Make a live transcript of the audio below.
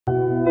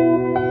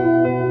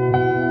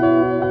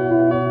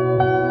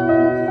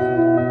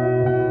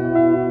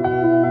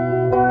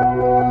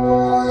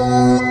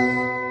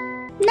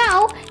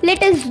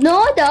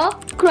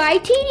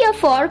Criteria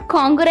for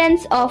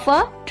congruence of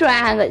a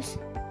triangles.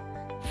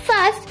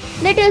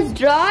 First, let us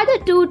draw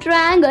the two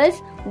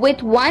triangles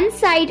with one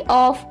side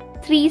of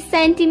 3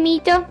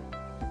 cm.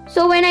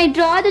 So when I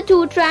draw the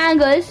two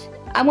triangles,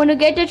 I'm going to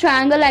get a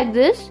triangle like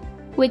this,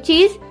 which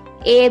is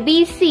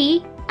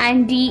ABC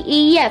and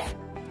DEF.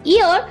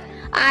 Here,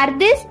 are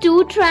these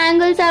two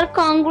triangles are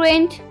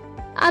congruent?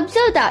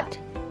 Observe that.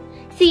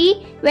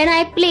 See, when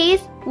I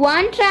place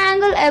one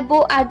triangle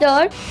above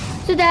other,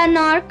 so they are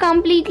not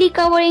completely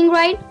covering,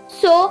 right?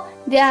 So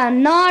they are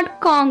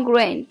not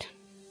congruent.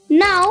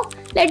 Now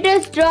let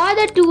us draw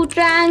the two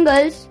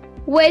triangles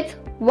with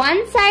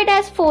one side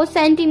as 4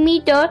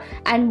 cm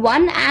and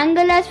one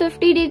angle as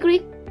 50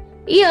 degree.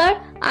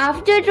 Here,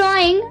 after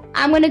drawing,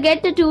 I'm going to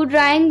get the two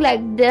triangles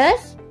like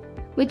this,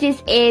 which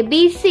is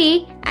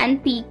ABC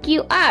and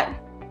PQR.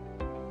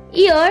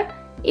 Here,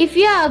 if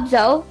you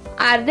observe,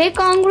 are they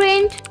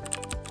congruent?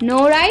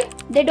 No, right?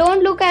 They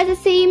don't look as the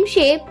same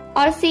shape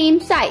or same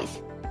size.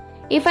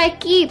 If I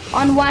keep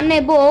on one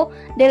above,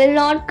 they will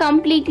not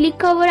completely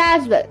cover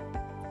as well.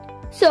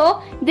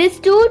 So,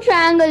 these two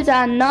triangles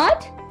are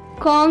not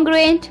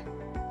congruent.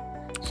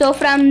 So,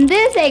 from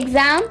this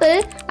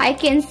example, I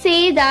can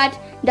say that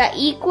the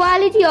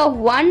equality of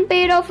one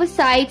pair of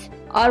sides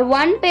or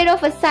one pair of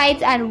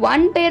sides and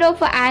one pair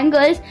of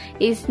angles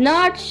is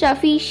not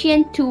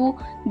sufficient to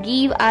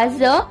give us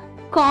the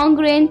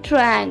congruent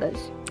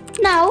triangles.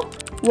 Now,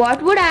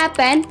 what would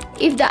happen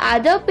if the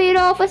other pair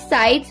of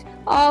sides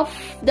of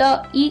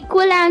the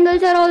equal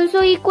angles are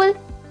also equal?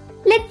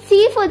 Let's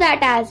see for that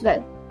as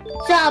well.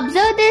 So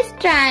observe this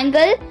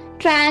triangle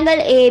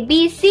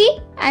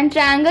ABC and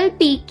triangle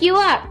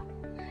PQR.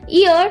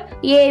 Here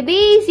AB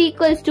is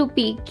equals to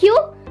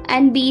PQ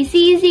and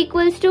BC is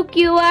equals to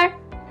QR,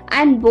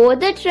 and both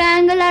the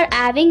triangle are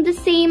having the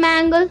same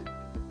angle,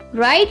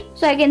 right?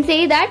 So I can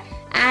say that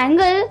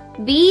angle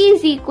B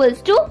is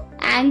equals to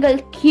angle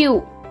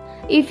Q.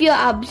 If you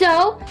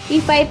observe,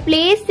 if I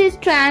place this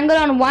triangle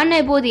on one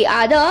above the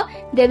other,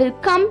 they will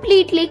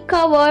completely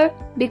cover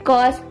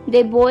because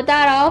they both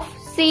are of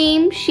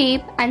same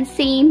shape and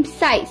same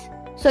size.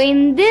 So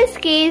in this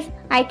case,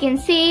 I can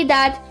say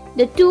that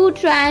the two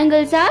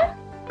triangles are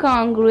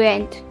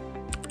congruent.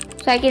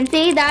 So I can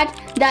say that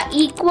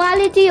the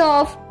equality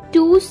of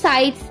two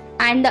sides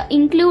and the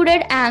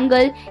included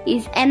angle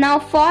is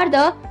enough for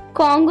the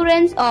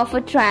congruence of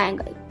a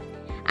triangle.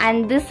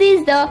 And this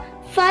is the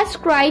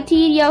first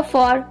criteria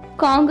for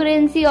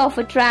congruency of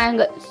a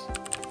triangles.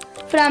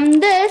 From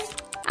this,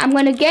 I'm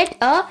going to get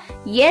a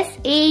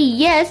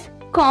SAS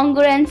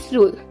congruence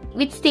rule,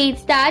 which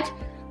states that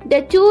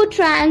the two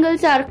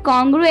triangles are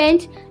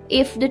congruent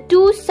if the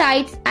two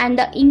sides and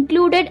the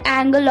included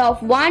angle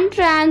of one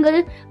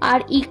triangle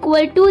are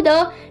equal to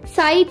the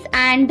sides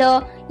and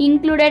the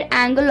included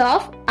angle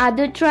of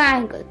other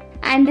triangle.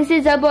 And this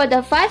is about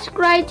the first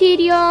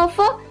criteria of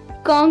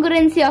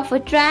congruency of a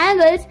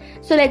triangles.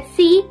 So let's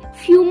see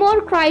few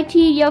more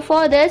criteria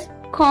for this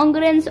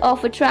congruence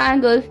of a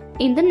triangle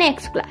in the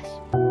next class.